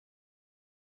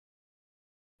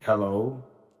Hello?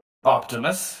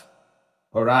 Optimus?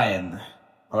 Orion.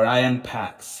 Orion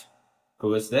Pax.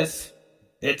 Who is this?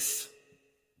 It's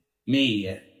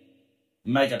me,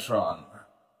 Megatron.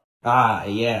 Ah,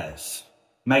 yes.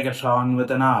 Megatron with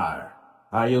an R.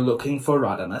 Are you looking for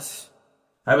Rodimus?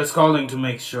 I was calling to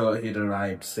make sure he'd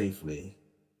arrived safely.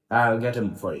 I'll get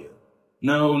him for you.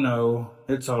 No,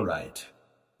 it's all right.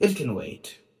 It can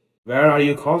wait. Where are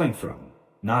you calling from?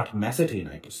 Not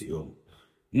Messetine, I presume.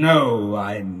 No,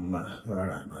 where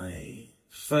am I?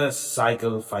 First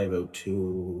Cycle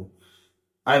 502.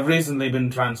 I've recently been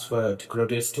transferred to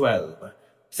Crotus 12.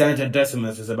 Senator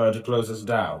Decimus is about to close us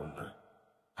down.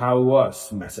 How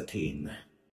was Messetine?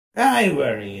 I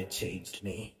worry it changed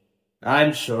me.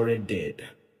 I'm sure it did.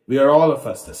 We are all of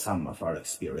us the sum of our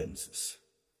experiences.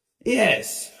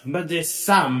 Yes, but this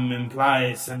sum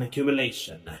implies an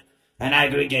accumulation, an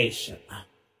aggregation.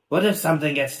 What if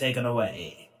something gets taken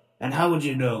away? And how would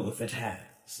you know if it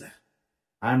has?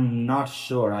 I'm not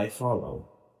sure I follow.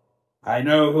 I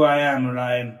know who I am,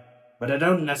 Orion, but I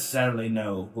don't necessarily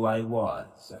know who I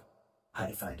was.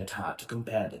 I find it hard to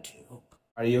compare the two.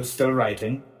 Are you still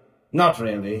writing? Not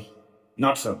really.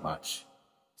 Not so much.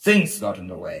 Things got in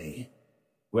the way.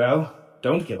 Well,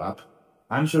 don't give up.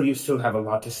 I'm sure you still have a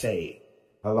lot to say,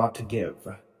 a lot to give.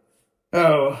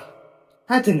 Oh,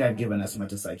 I think I've given as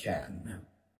much as I can.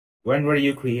 When were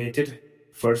you created?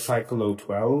 First cycle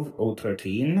 012,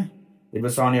 013? It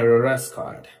was on your arrest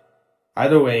card.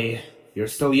 Either way, you're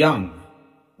still young,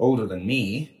 older than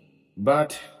me,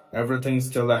 but everything's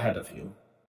still ahead of you.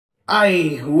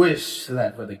 I wish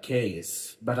that were the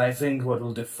case, but I think what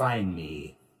will define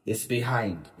me is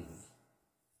behind me.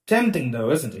 Tempting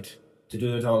though, isn't it? To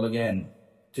do it all again.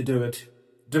 To do it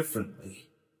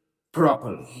differently.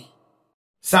 Properly.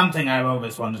 Something I've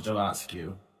always wanted to ask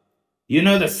you. You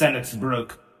know the Senate's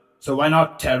broke, so why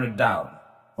not tear it down?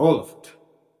 All of it.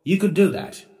 You could do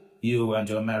that. You and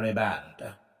your merry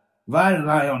band. Why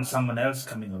rely on someone else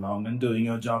coming along and doing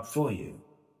your job for you?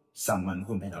 Someone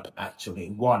who may not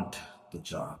actually want the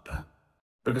job.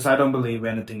 Because I don't believe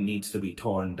anything needs to be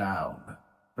torn down.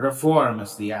 Reform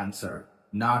is the answer,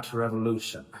 not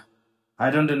revolution. I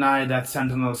don't deny that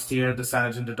Sentinels steered the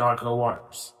Senate into darker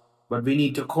waters, but we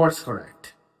need to course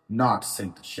correct, not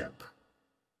sink the ship.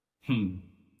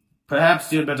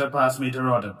 Perhaps you'd better pass me to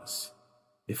Rodimus.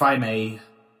 If I may,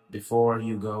 before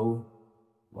you go,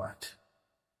 what?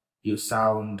 You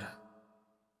sound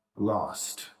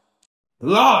lost.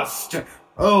 Lost?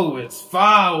 Oh, it's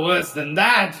far worse than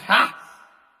that, ha!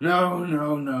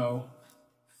 No.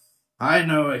 I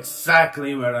know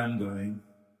exactly where I'm going.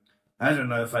 I don't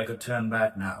know if I could turn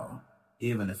back now,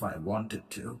 even if I wanted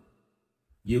to.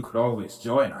 You could always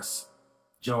join us.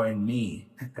 Join me.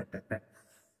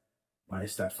 Why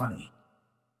is that funny?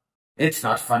 It's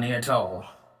not funny at all.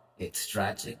 It's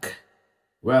tragic.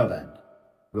 Well then,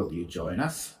 will you join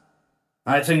us?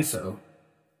 I think so.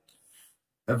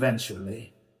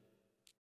 Eventually.